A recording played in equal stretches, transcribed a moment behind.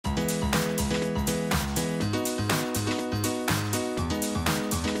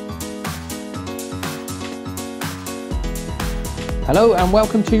Hello and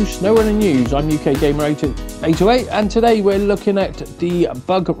welcome to SnowRunner News. I'm UK Gamer 808 and today we're looking at the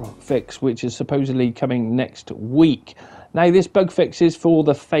bug fix which is supposedly coming next week. Now this bug fix is for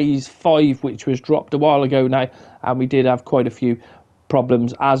the Phase 5 which was dropped a while ago now, and we did have quite a few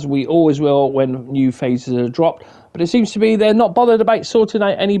problems as we always will when new phases are dropped, but it seems to be they're not bothered about sorting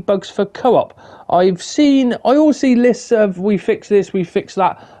out any bugs for co-op. I always see lists of we fix this, we fix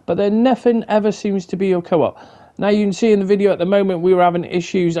that, but there nothing ever seems to be a co-op. Now you can see in the video at the moment we were having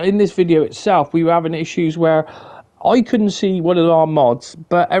issues, in this video itself we were having issues where I couldn't see one of our mods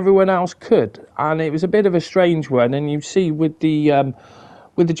but everyone else could, and it was a bit of a strange one. And you see with the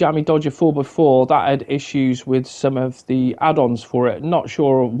Jammy Dodger 4x4 that had issues with some of the add-ons for it. Not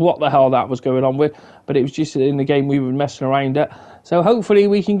sure what the hell that was going on with, but it was just in the game we were messing around at. So hopefully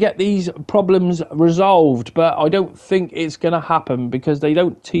we can get these problems resolved, but I don't think it's going to happen because they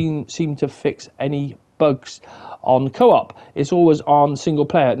don't seem to fix any bugs on co-op. It's always on single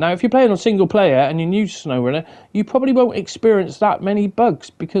player. Now if you're playing on single player and you're new to SnowRunner, you probably won't experience that many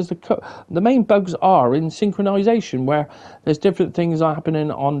bugs because the main bugs are in synchronization, where there's different things happening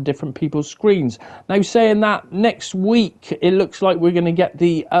on different people's screens. Now saying that, next week it looks like we're going to get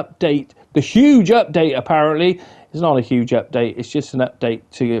the update, the huge update. Apparently it's not a huge update, it's just an update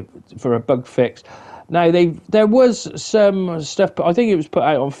for a bug fix. Now, there was some stuff, but I think it was put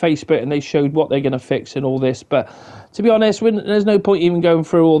out on Facebook and they showed what they're going to fix and all this. But to be honest, there's no point even going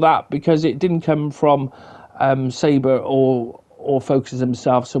through all that because it didn't come from Sabre or Focus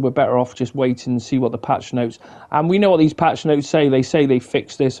themselves. So we're better off just waiting and see what the patch notes. And we know what these patch notes say. They say they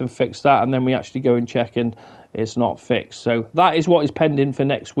fix this and fix that, and then we actually go and check and it's not fixed. So that is what is pending for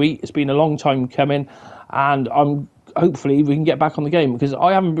next week. It's been a long time coming, and hopefully we can get back on the game because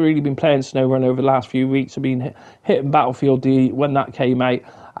I haven't really been playing SnowRunner over the last few weeks. I've been hitting Battlefield D when that came out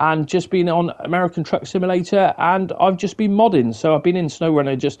and just been on American Truck Simulator, and I've just been modding. So I've been in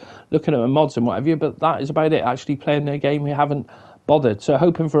SnowRunner just looking at my mods and what have you, but that is about it. Actually playing the game, we haven't bothered. So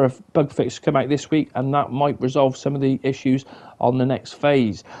hoping for a bug fix to come out this week, and that might resolve some of the issues on the next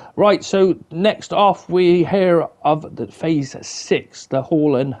phase. Right, so next off we hear of the Phase 6, the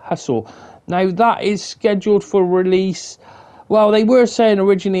Haul and Hustle. Now that is scheduled for release. Well, they were saying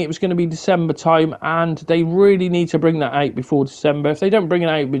originally it was going to be December time, and they really need to bring that out before December. If they don't bring it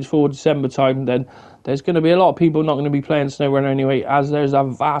out before December time, then there's going to be a lot of people not going to be playing SnowRunner anyway, as there's a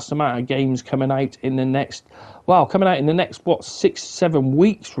vast amount of games coming out in the next, what, 6-7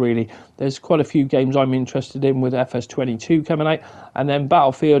 weeks really. There's quite a few games I'm interested in with FS22 coming out, and then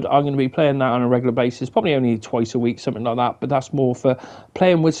Battlefield, I'm going to be playing that on a regular basis, probably only twice a week, something like that, but that's more for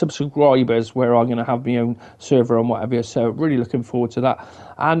playing with subscribers where I'm going to have my own server and whatever, so really looking forward to that.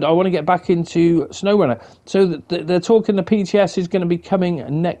 And I want to get back into SnowRunner. So they're talking the PTS is going to be coming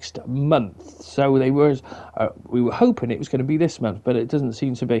next month, so we were hoping it was going to be this month, but it doesn't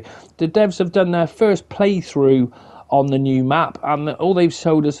seem to be. The devs have done their first playthrough on the new map, and all they've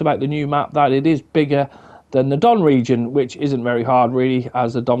told us about the new map that it is bigger than the Don region, which isn't very hard really,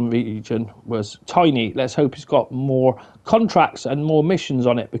 as the Don region was tiny. Let's hope it's got more contracts and more missions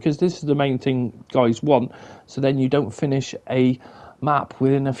on it, because this is the main thing guys want, so then you don't finish a map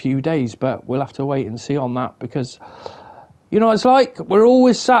within a few days. But we'll have to wait and see on that, because you know, it's like we're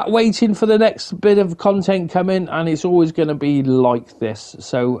always sat waiting for the next bit of content coming, and it's always going to be like this.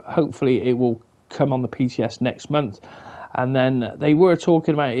 So hopefully it will come on the PTS next month. And then they were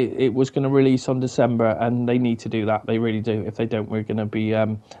talking about it was going to release on December, and they need to do that. They really do. If they don't, we're going to be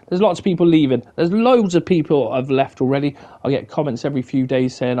there's lots of people leaving. There's loads of people have left already. I get comments every few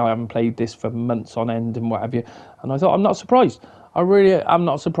days saying I haven't played this for months on end and what have you, and I thought, I'm not surprised. I really am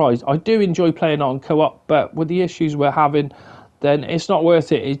not surprised. I do enjoy playing on co-op, but with the issues we're having, then it's not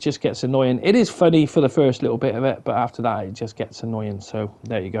worth it. It just gets annoying. It is funny for the first little bit of it, but after that it just gets annoying. So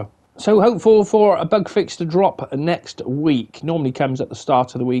there you go. So hopeful for a bug fix to drop next week. Normally comes at the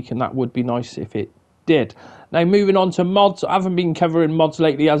start of the week, and that would be nice if it did. Now moving on to mods. I haven't been covering mods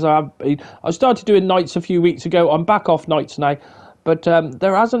lately, as I have been. I started doing nights a few weeks ago. I'm back off nights now. But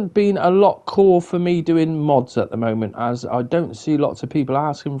there hasn't been a lot core for me doing mods at the moment, as I don't see lots of people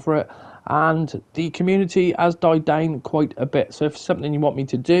asking for it, and the community has died down quite a bit. So if it's something you want me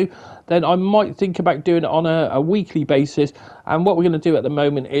to do, then I might think about doing it on a weekly basis. And what we're going to do at the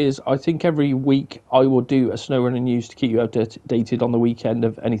moment is, I think every week I will do a SnowRunner news to keep you updated on the weekend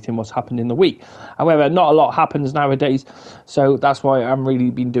of anything what's happened in the week. However, not a lot happens nowadays, so that's why I haven't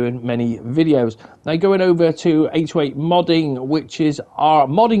really been doing many videos. Now going over to 808 Modding, which is our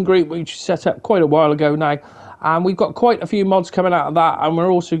modding group, which set up quite a while ago now. And we've got quite a few mods coming out of that, and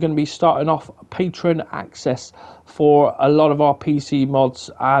we're also going to be starting off patron access for a lot of our PC mods,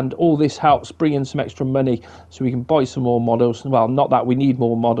 and all this helps bring in some extra money so we can buy some more models. Well, not that we need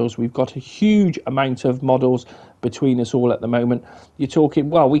more models, we've got a huge amount of models between us all at the moment. You're talking,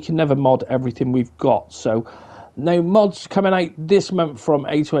 well, we can never mod everything we've got, so no mods coming out this month from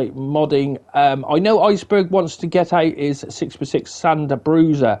 808 Modding. I know Iceberg wants to get out his 6x6 Sander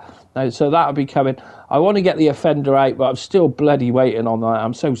Bruiser, so that'll be coming. I want to get the Offender out, but I'm still bloody waiting on that.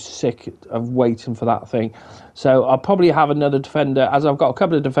 I'm so sick of waiting for that thing. So I'll probably have another Defender, as I've got a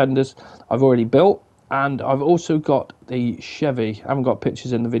couple of Defenders I've already built, and I've also got the Chevy. I haven't got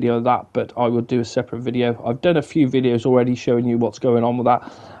pictures in the video of that, but I will do a separate video. I've done a few videos already showing you what's going on with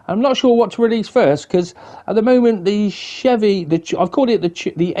that. I'm not sure what to release first, because at the moment the Chevy, I've called it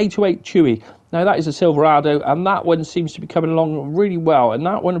the 808 Chewy. Now that is a Silverado, and that one seems to be coming along really well, and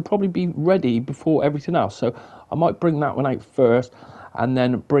that one will probably be ready before everything else. So I might bring that one out first, and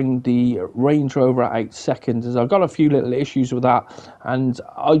then bring the Range Rover out second, as I've got a few little issues with that. And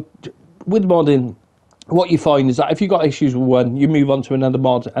with modding, what you find is that if you've got issues with one, you move on to another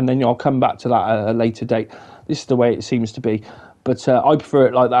mod, and then you'll come back to that at a later date. This is the way it seems to be. But I prefer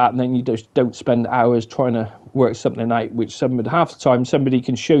it like that, and then you just don't spend hours trying to work something out, which half the time somebody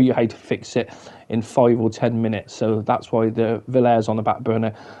can show you how to fix it in 5 or 10 minutes. So that's why the Villar's on the back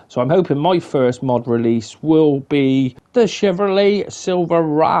burner. So I'm hoping my first mod release will be the Chevrolet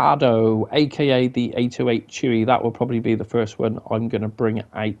Silverado, aka the 808 Chewy. That will probably be the first one I'm going to bring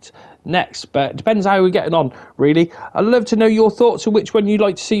out next, but it depends how we're getting on, really. I'd love to know your thoughts on which one you'd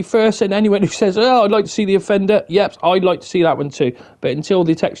like to see first, and anyone who says, oh, I'd like to see the Offender, yep, I'd like to see that one too. But until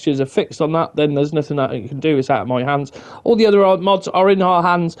the textures are fixed on that, then there's nothing that you can do. It's out of my hands. All the other mods are in our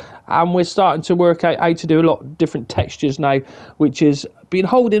hands, and we're starting to work out how to do a lot of different textures now, which is been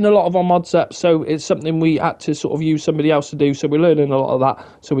holding a lot of our mods up, so it's something we had to sort of use somebody else to do. So we're learning a lot of that,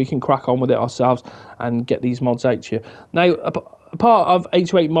 so we can crack on with it ourselves and get these mods out to you. Now, a part of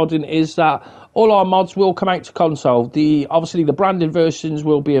 808 Modding is that all our mods will come out to console. Obviously the branded versions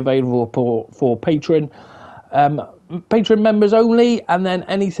will be available for patron members only, and then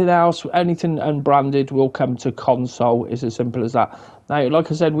anything else, anything unbranded, will come to console. It's as simple as that. Now,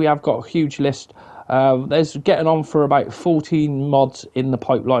 like I said, we have got a huge list. There's getting on for about 14 mods in the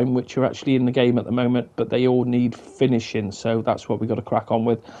pipeline, which are actually in the game at the moment, but they all need finishing, so that's what we've got to crack on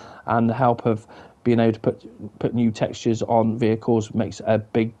with. And the help of being able to put new textures on vehicles makes a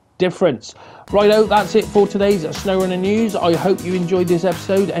big difference. Righto, that's it for today's SnowRunner news. I hope you enjoyed this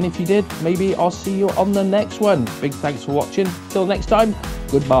episode, and if you did, maybe I'll see you on the next one. Big thanks for watching. Till next time,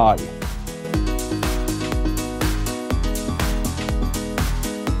 goodbye.